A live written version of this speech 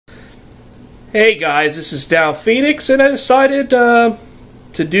Hey guys, this is Down Phoenix, and I decided to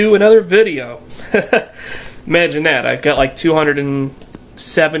do another video. Imagine that, I've got like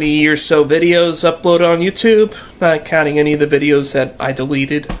 270 or so videos uploaded on YouTube, not counting any of the videos that I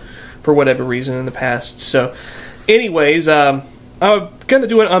deleted for whatever reason in the past. So anyways, I'm going to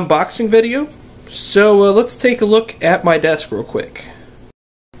do an unboxing video, so let's take a look at my desk real quick.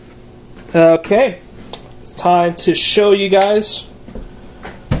 Okay, it's time to show you guys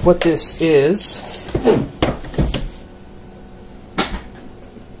what this is.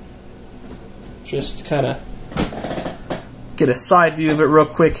 Just kind of get a side view of it real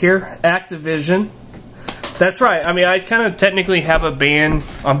quick here. Activision. That's right. I mean, I kind of technically have a ban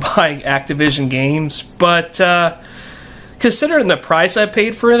on buying Activision games, but considering the price I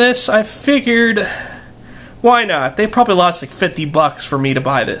paid for this, I figured, why not? They probably lost like $50 for me to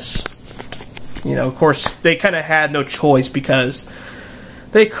buy this. You know, of course, they kind of had no choice because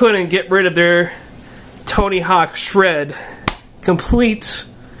they couldn't get rid of their Tony Hawk Shred complete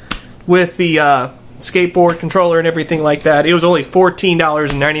with the skateboard controller and everything like that. It was only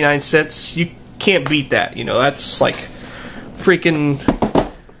 $14.99. You can't beat that. You know, that's like freaking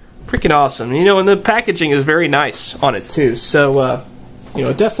awesome. You know, and the packaging is very nice on it too. So, you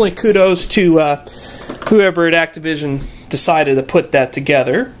know, definitely kudos to whoever at Activision decided to put that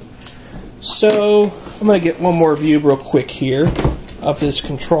together. So, I'm going to get one more view real quick here of this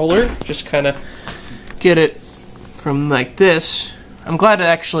controller. Just kind of get it from like this. I'm glad I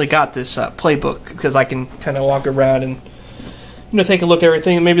actually got this playbook because I can kind of walk around and, you know, take a look at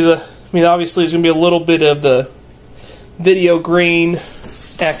everything. Maybe obviously there's going to be a little bit of the video grain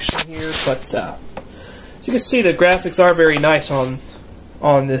action here, but as you can see, the graphics are very nice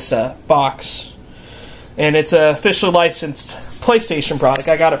on this box, and it's an officially licensed PlayStation product.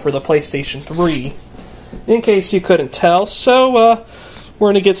 I got it for the PlayStation 3, in case you couldn't tell. So we're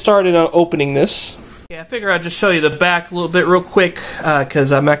going to get started on opening this. Yeah, I figure I'd just show you the back a little bit real quick,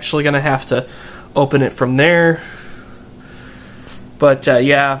 because I'm actually going to have to open it from there. But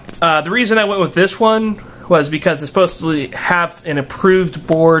yeah, the reason I went with this one was because it's supposed to have an improved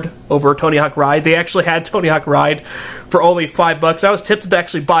board over Tony Hawk Ride. They actually had Tony Hawk Ride for only $5. I was tipped to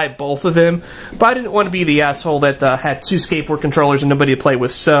actually buy both of them, but I didn't want to be the asshole that had two skateboard controllers and nobody to play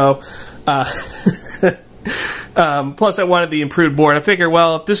with. So plus I wanted the improved board. I figured,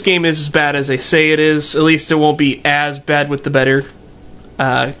 well, if this game is as bad as they say it is, at least it won't be as bad with the better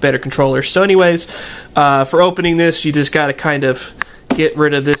controller. So anyways, for opening this, you just got to kind of get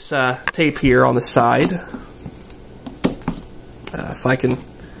rid of this tape here on the side. If I can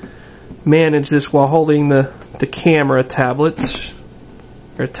manage this while holding the camera tablet,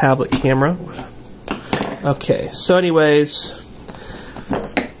 or tablet camera. Okay, so anyways,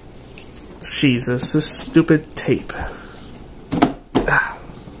 Jesus, this stupid tape.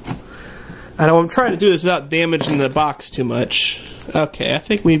 I'm trying to do this without damaging the box too much. Okay, I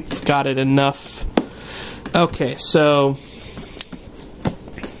think we've got it enough. Okay, so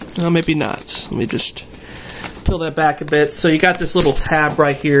maybe not. Let me just peel that back a bit. So you got this little tab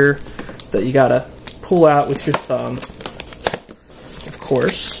right here that you gotta pull out with your thumb, of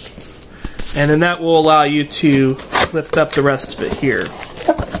course, and then that will allow you to lift up the rest of it here.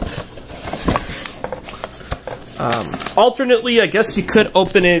 Alternately, I guess you could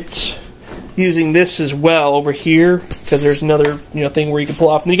open it using this as well over here, because there's another, you know, thing where you can pull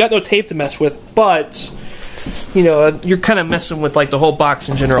off, and you got no tape to mess with, but you know, you're kind of messing with like the whole box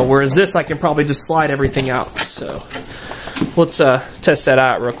in general, whereas this I can probably just slide everything out. So let's test that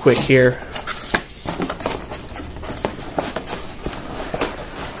out real quick here.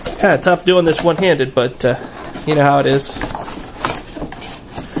 Kind of tough doing this one-handed, but you know how it is.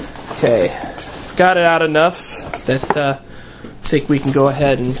 Okay, got it out enough that I think we can go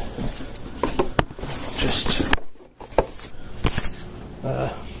ahead and just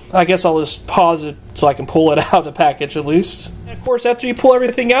I guess I'll just pause it so I can pull it out of the package at least. And of course, after you pull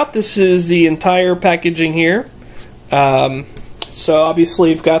everything out, this is the entire packaging here. So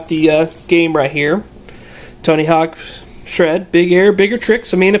obviously you've got the game right here, Tony Hawk Shred, Big Air, Bigger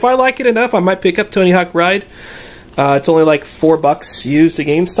Tricks. I mean, if I like it enough, I might pick up Tony Hawk Ride. It's only like $4 used at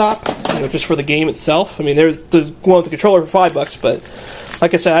GameStop, you know, just for the game itself. I mean, there's the one with the controller for $5, but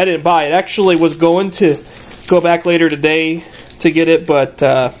like I said, I didn't buy it. Actually, was going to go back later today to get it, but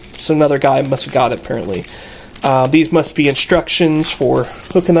some other guy must have got it apparently. These must be instructions for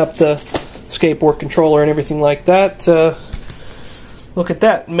hooking up the skateboard controller and everything like that. Look at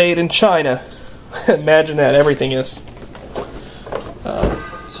that, made in China. Imagine that, everything is.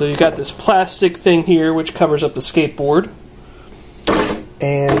 So you got this plastic thing here which covers up the skateboard,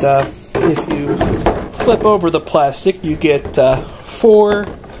 and if you flip over the plastic, you get 4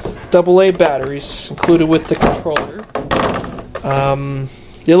 AA batteries included with the controller.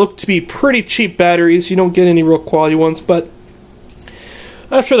 They look to be pretty cheap batteries. You don't get any real quality ones, but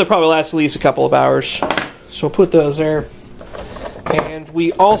I'm sure they'll probably last at least a couple of hours. So we'll put those there. And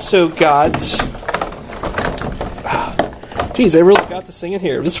we also got... Geez, they really got this thing in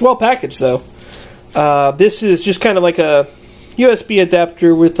here. This is well packaged, though. This is just kind of like a USB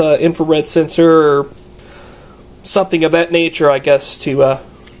adapter with an infrared sensor or something of that nature, I guess, to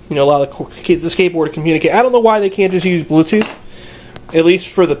allow the kids, the skateboard to communicate. I don't know why they can't just use Bluetooth, at least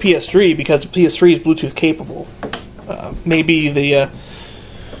for the PS3, because the PS3 is Bluetooth capable. Maybe the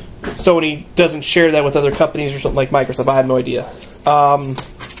Sony doesn't share that with other companies or something like Microsoft. I have no idea. And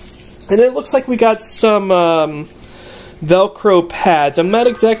it looks like we got some Velcro pads. I'm not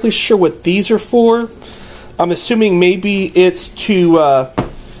exactly sure what these are for. I'm assuming maybe it's to, I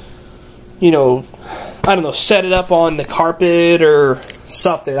don't know, set it up on the carpet or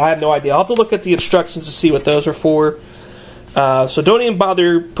something. I have no idea. I'll have to look at the instructions to see what those are for. So don't even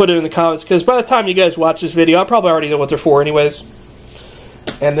bother putting it in the comments, because by the time you guys watch this video, I probably already know what they're for anyways.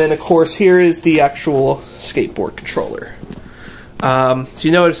 And then, of course, here is the actual skateboard controller. So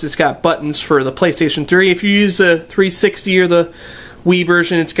you notice it's got buttons for the PlayStation 3. If you use the 360 or the Wii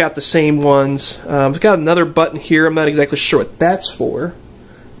version, it's got the same ones. It's got another button here. I'm not exactly sure what that's for.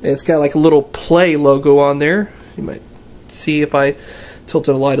 It's got like a little play logo on there. You might see if I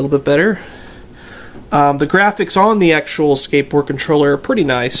tilted the light a little bit better. The graphics on the actual skateboard controller are pretty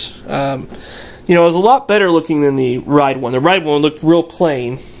nice. It was a lot better looking than the Ride one. The Ride one looked real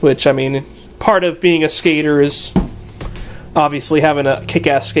plain, which, I mean, part of being a skater is obviously having a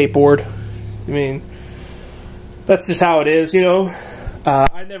kick-ass skateboard. I mean, that's just how it is,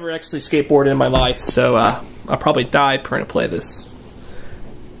 I never actually skateboarded in my life, so I'll probably die trying to play this.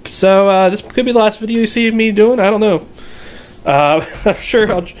 So this could be the last video you see of me doing. I don't know. I'm sure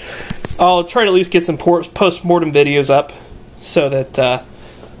I'll try to at least get some post-mortem videos up so that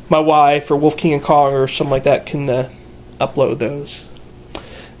my wife or Wolf King and Kong or something like that can upload those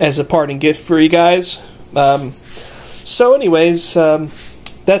as a parting gift for you guys. So anyways,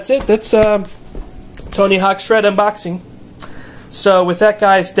 that's it. That's Tony Hawk Shred unboxing. So with that,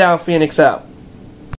 guys, Down Phoenix out.